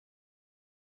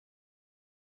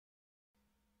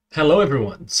Hello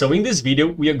everyone! So in this video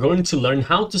we are going to learn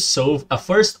how to solve a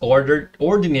first order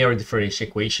ordinary differential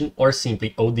equation, or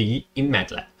simply ODE, in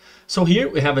Matlab. So here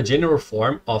we have a general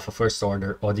form of a first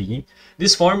order ODE.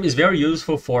 This form is very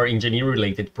useful for engineering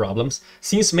related problems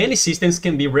since many systems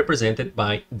can be represented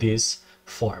by this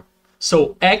form.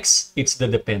 So x is the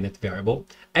dependent variable,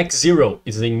 x0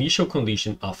 is the initial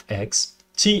condition of x,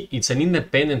 t is an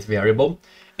independent variable,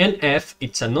 and f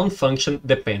it's a non-function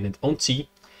dependent on t,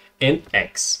 and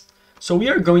x. So we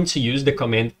are going to use the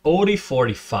command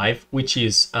ODE45, which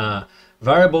is a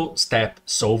variable step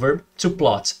solver, to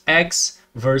plot x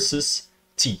versus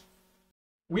t.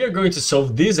 We are going to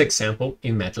solve this example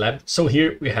in Matlab. So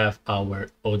here we have our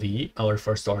ODE, our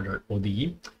first order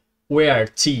ODE, where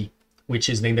t, which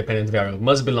is the independent variable,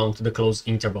 must belong to the closed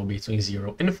interval between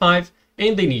 0 and 5,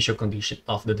 and the initial condition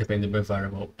of the dependent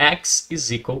variable x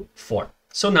is equal 4.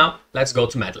 So now let's go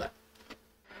to Matlab.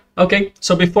 Okay,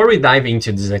 so before we dive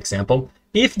into this example,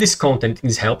 if this content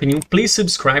is helping you, please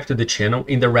subscribe to the channel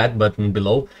in the red button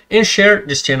below and share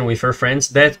this channel with your friends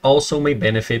that also may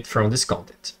benefit from this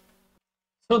content.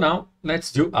 So now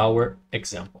let's do our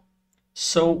example.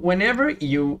 So whenever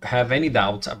you have any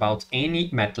doubt about any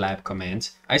Matlab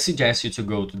command, I suggest you to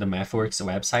go to the MathWorks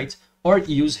website or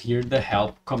use here the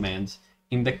help command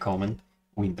in the command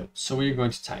window. So we're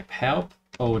going to type help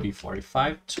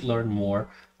OD45 to learn more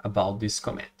about this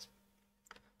command.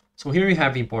 So here we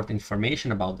have important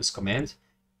information about this command,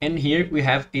 and here we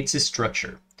have its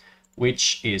structure,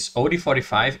 which is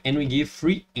OD45, and we give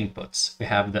three inputs. We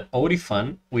have the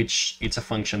ODFun, which it's a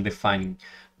function defining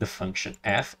the function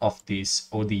f of this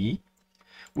ODE.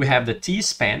 We have the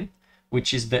tSpan,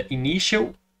 which is the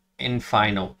initial and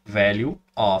final value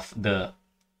of the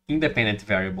independent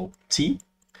variable t,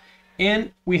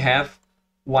 and we have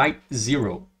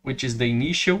y0, which is the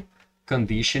initial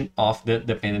condition of the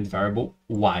dependent variable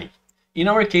y. In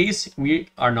our case, we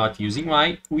are not using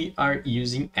y, we are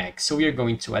using x. So we are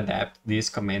going to adapt this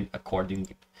command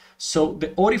accordingly. So the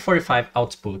OD45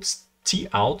 outputs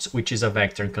t-out, which is a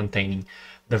vector containing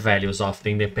the values of the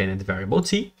independent variable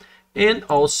t, and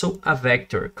also a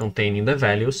vector containing the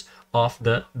values of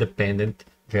the dependent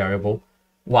variable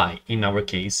y, in our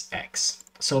case x.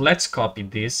 So let's copy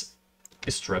this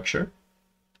structure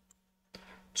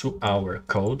to our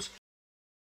code.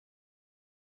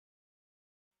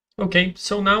 Okay,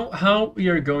 so now how we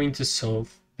are going to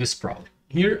solve this problem.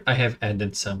 Here I have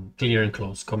added some clear and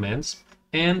close commands,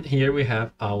 and here we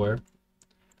have our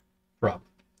problem.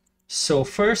 So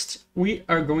first we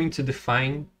are going to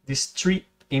define these three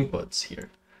inputs here.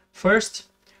 First,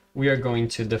 we are going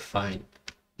to define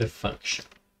the function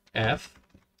f.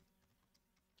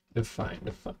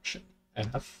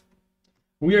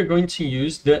 We are going to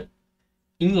use the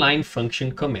inline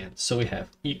function command. So we have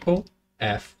equal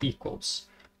f equals.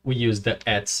 We use the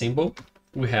 @ symbol.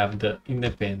 We have the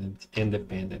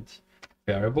independent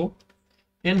variable.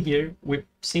 And here we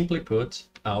simply put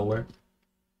our,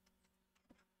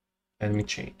 let me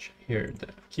change here the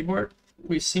keyboard.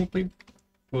 We simply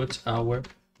put our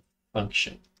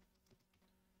function.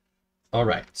 All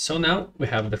right, so now we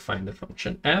have defined the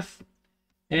function f,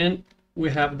 and we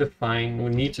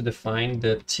need to define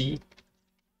the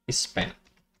tSpan.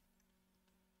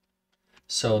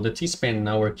 So the tSpan in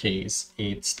our case,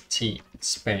 it's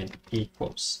tSpan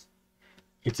equals,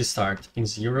 it starts in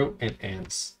 0 and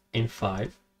ends in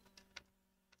 5.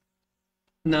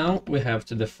 Now we have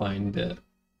to define the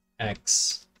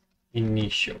x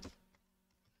initial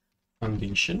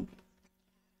condition.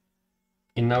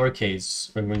 In our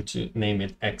case, we're going to name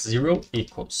it x0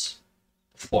 equals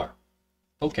 4.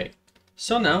 Okay,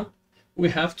 so now we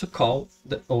have to call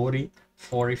the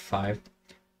ODE45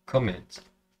 command.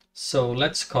 So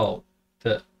let's call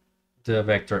the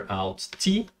vector out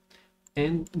t,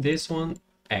 and this one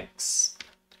x.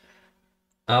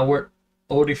 Our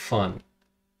ODFun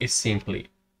is simply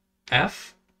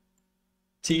f,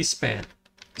 tSpan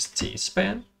is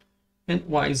tSpan, and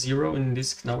y0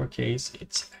 in our case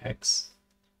it's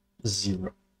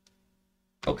x0.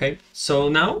 Okay, so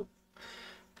now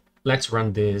let's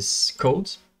run this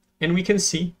code, and we can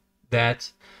see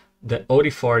that the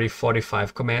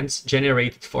ODE45 commands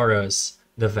generated for us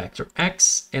the vector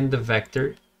x and the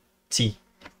vector t.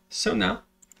 So now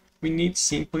we need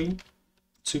simply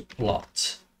to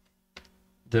plot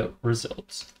the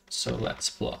results. So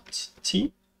let's plot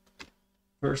t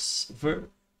versus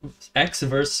x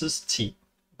versus t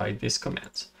by this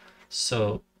command.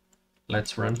 So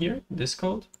let's run here this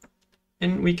code,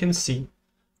 and we can see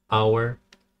our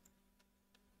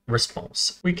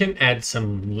response. We can add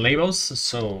some labels.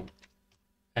 So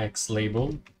x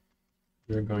label,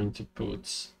 we're going to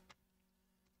put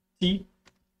t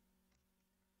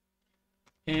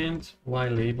And y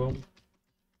label,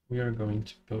 we are going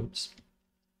to put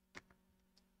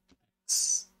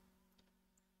x.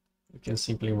 We can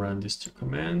simply run these two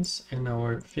commands and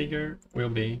our figure will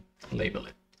be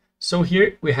labeled. So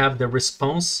here we have the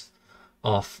response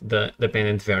of the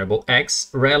dependent variable x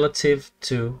relative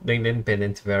to the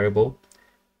independent variable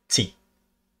t.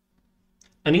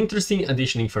 An interesting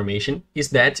additional information is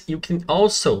that you can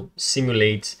also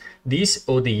simulate this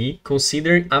ODE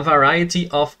considering a variety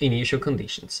of initial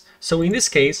conditions. So in this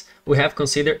case, we have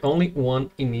considered only one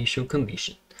initial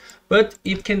condition, but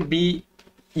it can be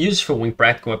useful in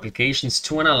practical applications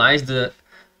to analyze the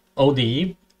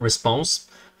ODE response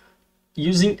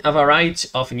using a variety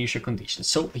of initial conditions.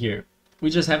 So here, we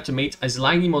just have to make a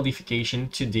slight modification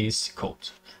to this code.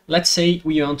 Let's say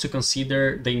we want to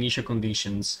consider the initial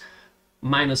conditions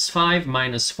 -5,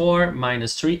 -4,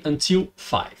 -3 until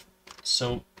 5.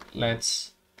 So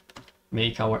let's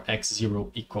make our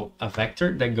x0 equal a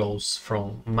vector that goes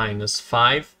from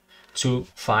 -5 to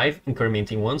 5,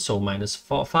 incrementing 1, so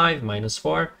 -4, 5,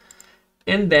 -4.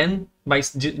 And then by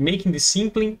making this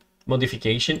simple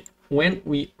modification, when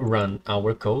we run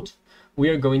our code, we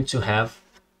are going to have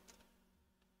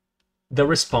the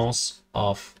response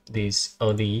of this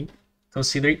ODE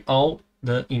considering all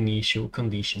the initial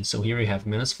conditions. So here we have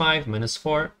 -5,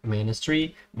 -4,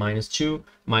 -3, -2,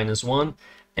 -1,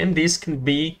 and this can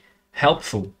be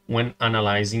helpful when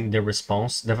analyzing the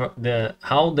response,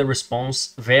 how the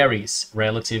response varies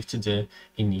relative to the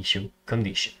initial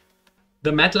condition.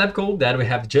 The Matlab code that we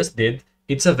have just did,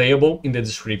 it's available in the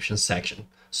description section.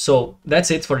 So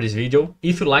that's it for this video.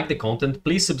 If you like the content,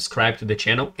 please subscribe to the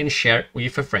channel and share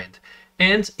with a friend.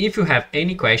 And if you have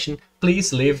any question,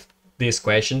 please leave this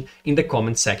question in the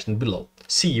comment section below.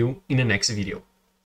 See you in the next video.